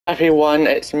everyone,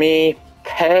 it's me,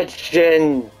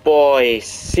 Pigeon Boy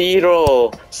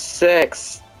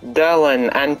 06 Dylan,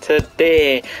 and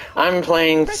today I'm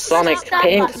playing Sonic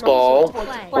Paintball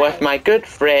with my good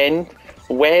friend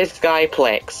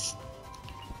WesSkyPlex.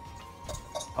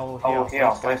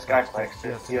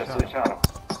 WesSkyPlex, yes.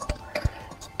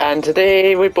 And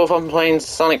today we both are playing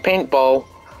Sonic Paintball,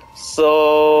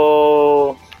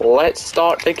 so let's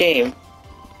start the game.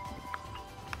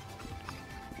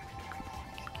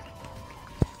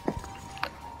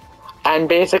 And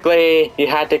basically, you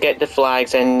had to get the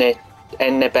flags in the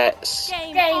bits.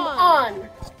 Game on.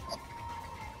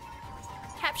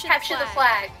 Capture the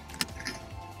flag.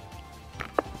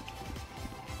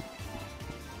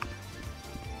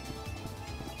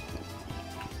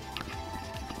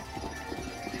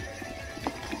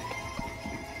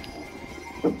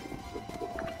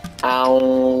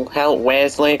 I'll help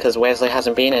Wesley, because Wesley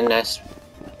hasn't been in this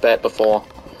bit before.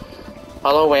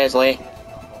 Hello, Wesley.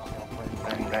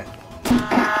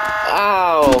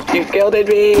 Ow! You killed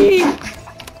me!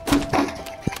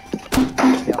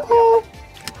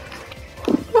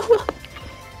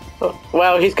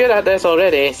 Well, he's good at this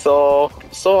already, so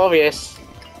obvious.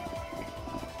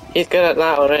 He's good at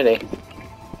that already.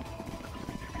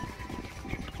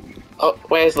 Oh,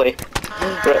 Wesley.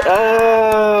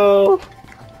 Oh!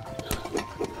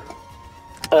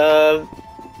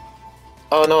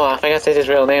 Oh no, I think I said his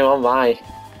real name, oh my.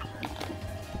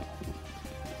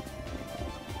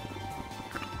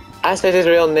 I said his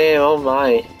real name, oh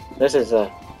my.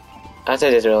 I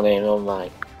said his real name, oh my.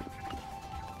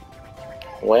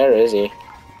 Where is he?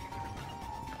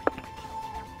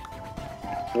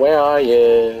 Where are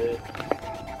you?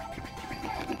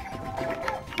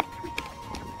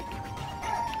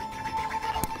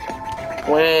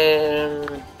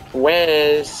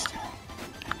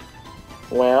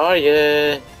 Where are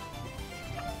you?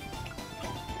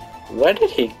 Where did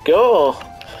he go?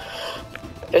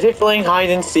 Is he playing hide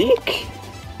and seek?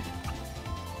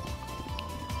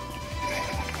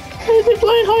 Is he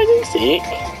playing hide and seek?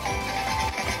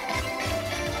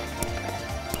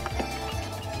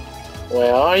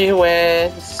 Where are you,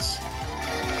 Wes?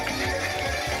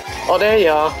 Oh, there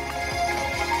you are.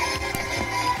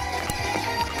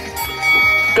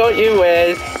 Got you,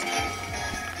 Wes.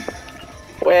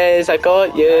 Wes, I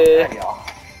got you.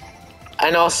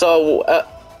 And also,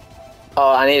 oh,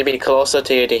 I need to be closer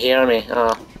to you to hear me.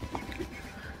 Oh,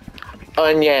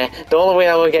 and yeah, the only way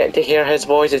I will get to hear his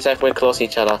voice is if we're close to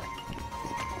each other.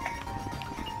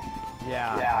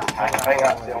 Yeah, I think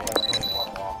that's the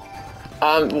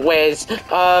only way. Wes,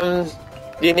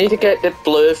 you need to get the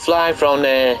blue flag from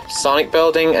the Sonic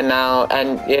building, and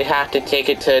you have to take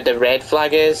it to the red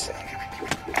flag is.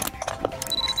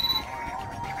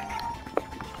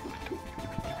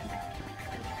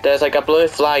 There's like a blue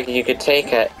flag, you could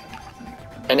take it.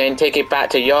 And then take it back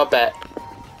to your bit.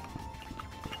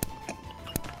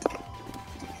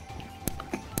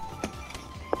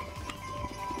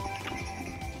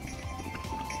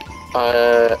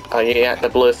 Are you at the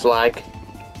blue flag?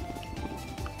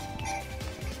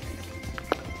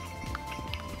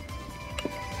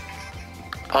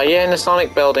 Are you in the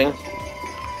Sonic building?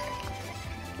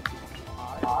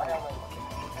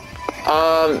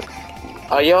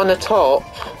 Are you on the top?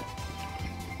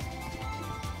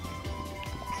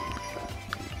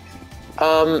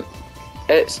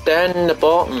 It's down in the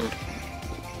bottom.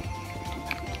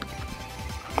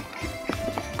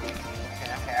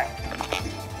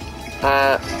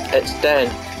 It's down.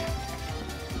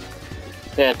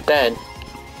 Yeah, down.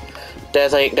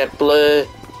 There's like the blue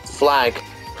flag.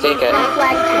 Take it.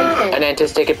 And then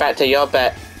just take it back to your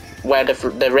bit, where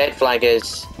the red flag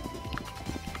is.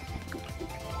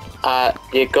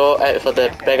 You go out for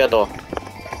the bigger door.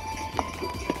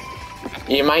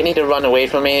 You might need to run away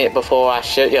from me before I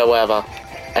shoot you or whatever,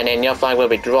 and then your flag will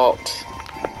be dropped.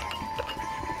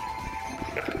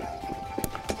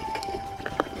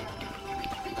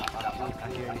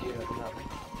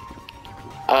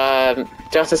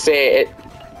 Just to say,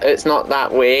 it's not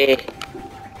that way.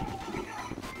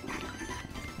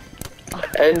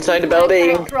 Inside the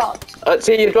building.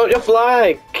 See, you dropped your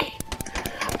flag.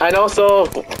 And also,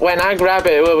 when I grab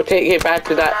it, it will take you back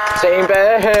to that same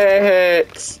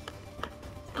bit.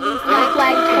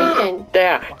 Flag taken.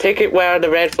 There, take it where the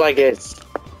red flag is.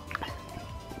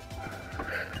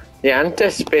 Yeah, I'm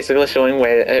just basically showing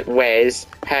Wes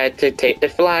had to take the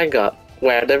flag up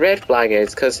where the red flag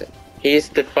is, because he's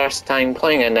the first time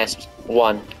playing in this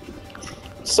one.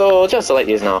 So, just to let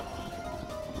you know.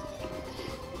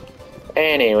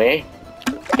 Anyway,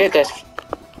 get this.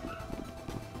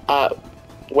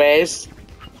 Wes.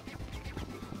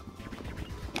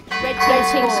 Red Red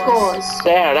team scores.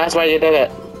 There, that's why you did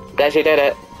it. That's you did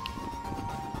it.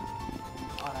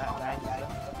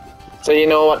 So you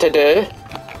know what to do?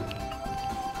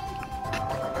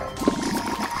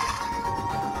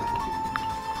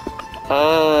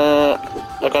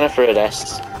 I'm gonna throw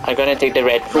this. I'm gonna take the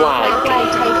red flag.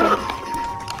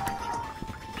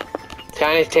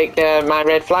 Can you take my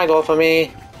red flag off of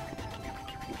me?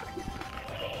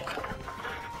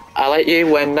 I let you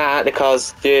win that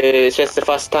because it's just the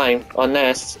first time on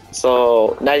this,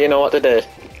 so now you know what to do.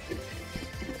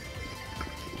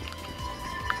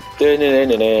 Blue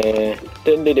team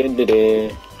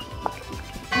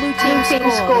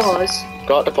scores.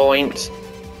 Got the point.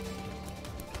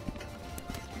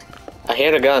 I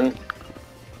hear a gun.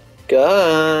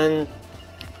 Gun.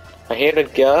 I hear a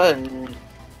gun.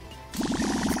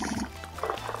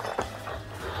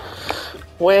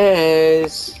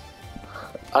 Where's...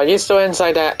 Are you still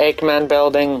inside that Eggman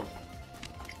building?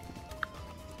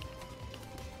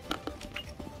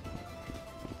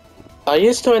 Are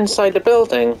you still inside the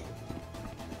building?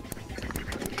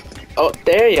 Oh,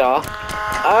 there you are.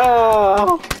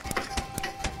 Oh!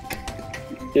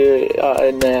 You are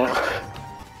in there.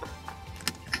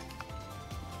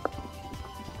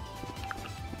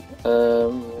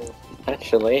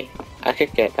 Actually, I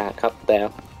could get back up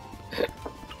there.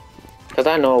 Because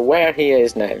I know where he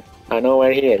is now. I know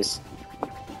where he is.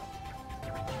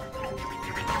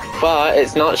 But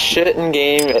it's not shooting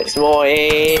game, it's more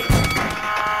a...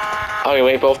 Okay,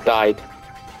 we both died.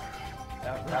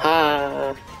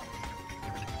 Ha.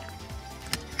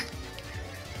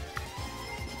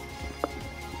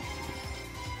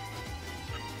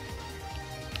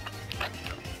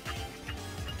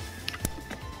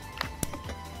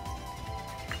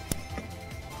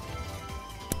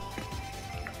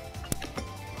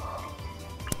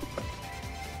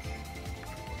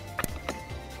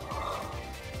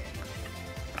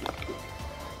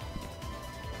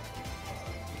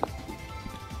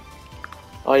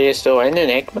 Are you still in an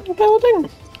Eggman building?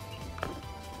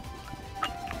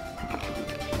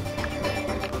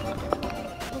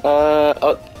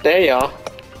 Oh, there you are.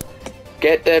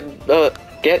 Get the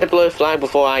blue flag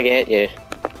before I get you.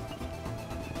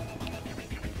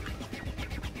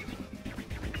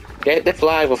 Get the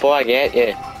flag before I get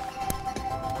you.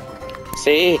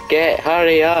 See?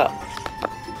 Hurry up.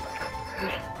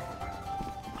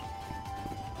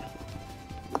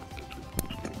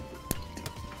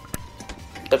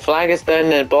 The flag is down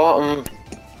the bottom.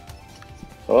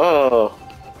 Whoa.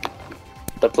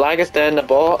 The flag is down the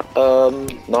bottom,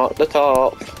 not the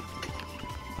top.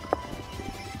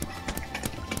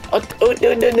 Oh, no,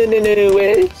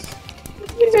 where's...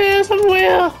 He's there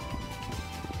somewhere.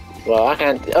 Well, I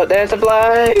can't... Oh, there's the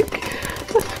flag!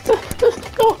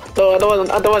 Oh, no,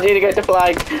 I don't want you to get the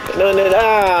flag.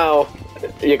 No.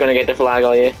 You're gonna get the flag,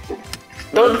 are you?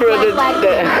 Don't throw the...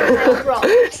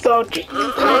 Stop!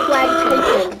 Flag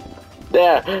taken.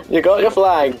 There, you got your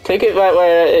flag. Take it right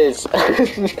where it is.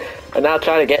 And I'll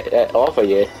try to get it off of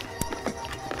you.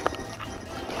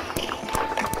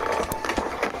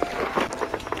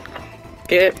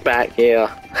 Get back here.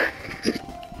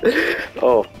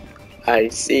 Oh, I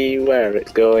see where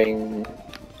it's going.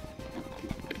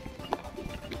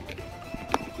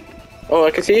 Oh,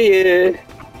 I can see you.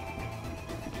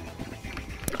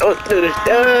 Oh,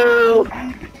 no.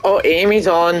 Oh, Amy's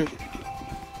on.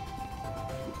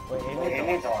 Wait,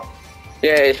 Amy's on.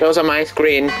 Yeah, it shows on my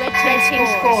screen. Red team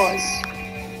scores.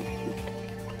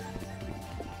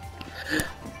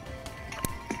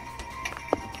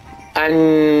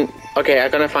 And okay,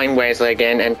 I'm gonna find Wesley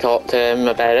again and talk to him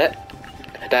about it.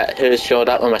 That who showed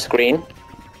up on my screen.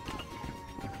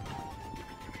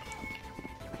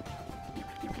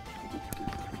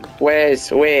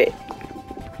 Wait.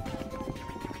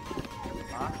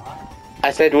 I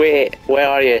said wait, where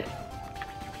are you?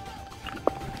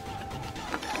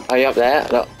 Are you up there?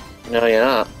 No, you're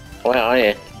not. Where are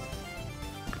you?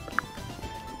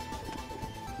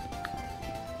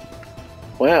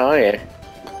 Where are you?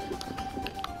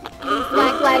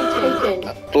 Flag taken.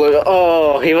 Blue.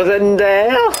 Oh, he was in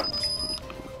there.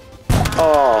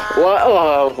 Oh, what?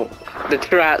 Oh, the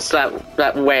traps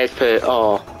that Wes put.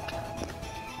 Oh,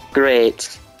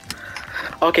 great.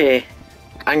 Okay,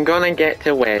 I'm gonna get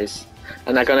to Wes,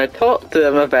 and I'm gonna talk to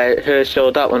him about who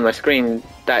showed up on my screen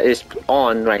that is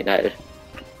on right now.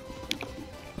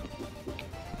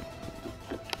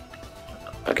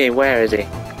 Okay, where is he?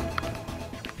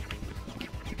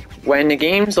 When the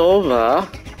game's over,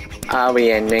 are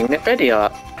we ending the video?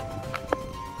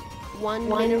 One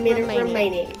minute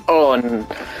remaining. Oh,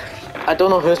 I don't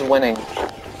know who's winning.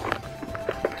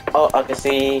 Oh, I can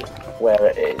see where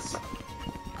it is.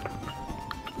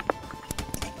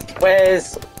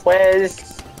 Wes, where are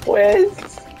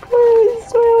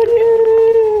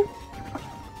you?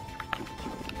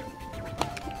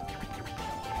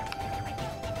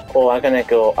 Oh, I'm gonna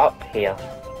go up here.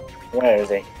 Where is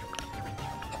he?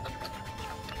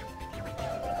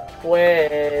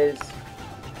 Wes?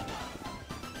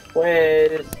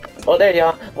 Oh, there you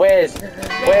are. Wes?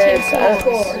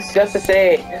 Just to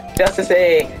say.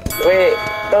 Wait.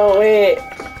 Oh, wait.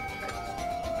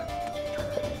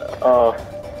 Oh,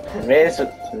 may as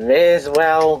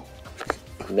well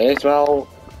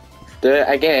do it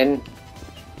again.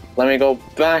 Let me go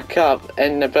back up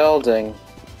in the building.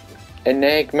 In the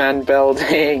Eggman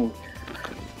building.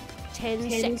 10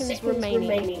 seconds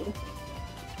remaining.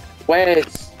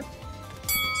 Where's?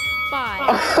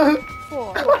 5,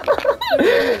 4,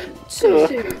 3,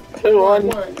 2, 1.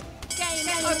 Game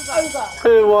over.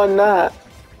 Who won that?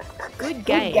 Good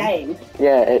game.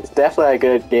 Yeah, it's definitely a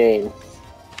good game.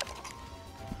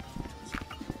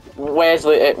 Where's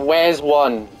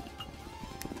one?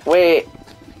 Wait.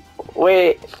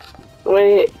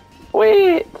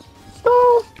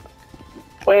 Stop.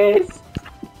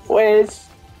 Where's?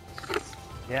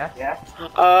 Yeah?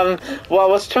 What I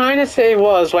was trying to say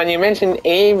was, when you mentioned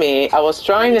Amy, I was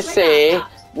trying to say...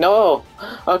 No!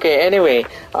 Okay, anyway,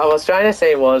 I was trying to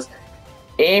say was,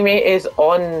 Amy is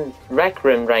on Rec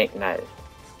Room right now.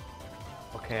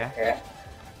 Okay.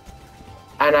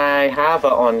 And I have her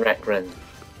on Rec Room.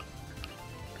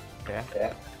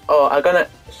 Okay. Oh,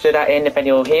 should I end the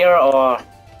video here, or...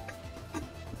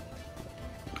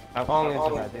 How long is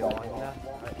the video on there?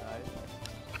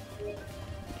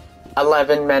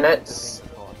 11 minutes.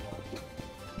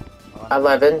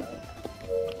 11.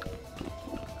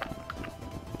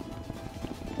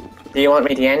 Do you want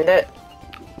me to end it?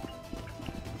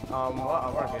 What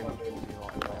other games do you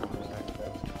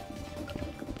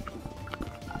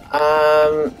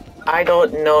want? I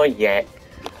don't know yet.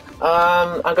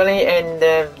 I'm gonna end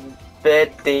the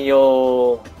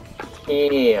video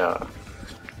here.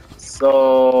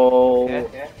 So,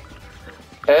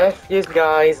 if you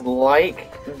guys like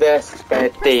this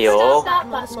video,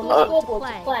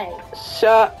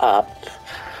 shut up.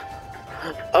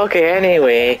 Okay,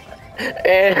 anyway.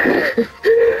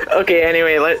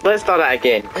 Let's start that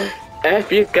again.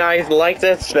 If you guys like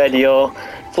this video,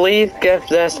 please give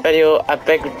this video a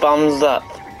big thumbs up.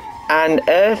 And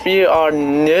if you are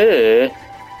new,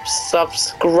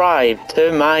 subscribe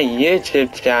to my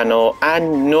YouTube channel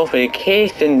and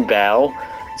notification bell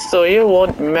so you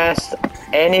won't miss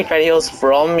any videos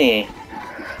from me.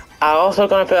 I'm also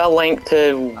going to put a link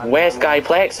to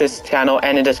WesSkyPlex05's channel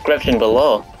in the description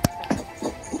below.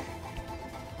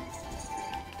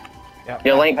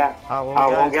 Your link? I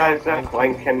will guys that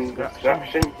link in the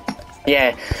description.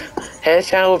 Yeah, his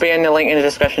channel will be in the link in the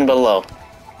description below.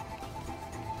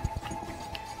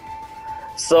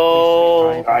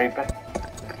 So,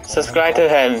 subscribe to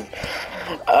him.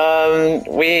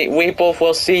 We both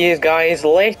will see you guys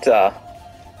later.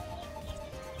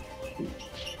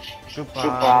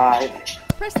 Goodbye.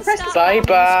 Press the start Bye button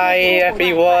bye to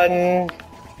skip all that. everyone.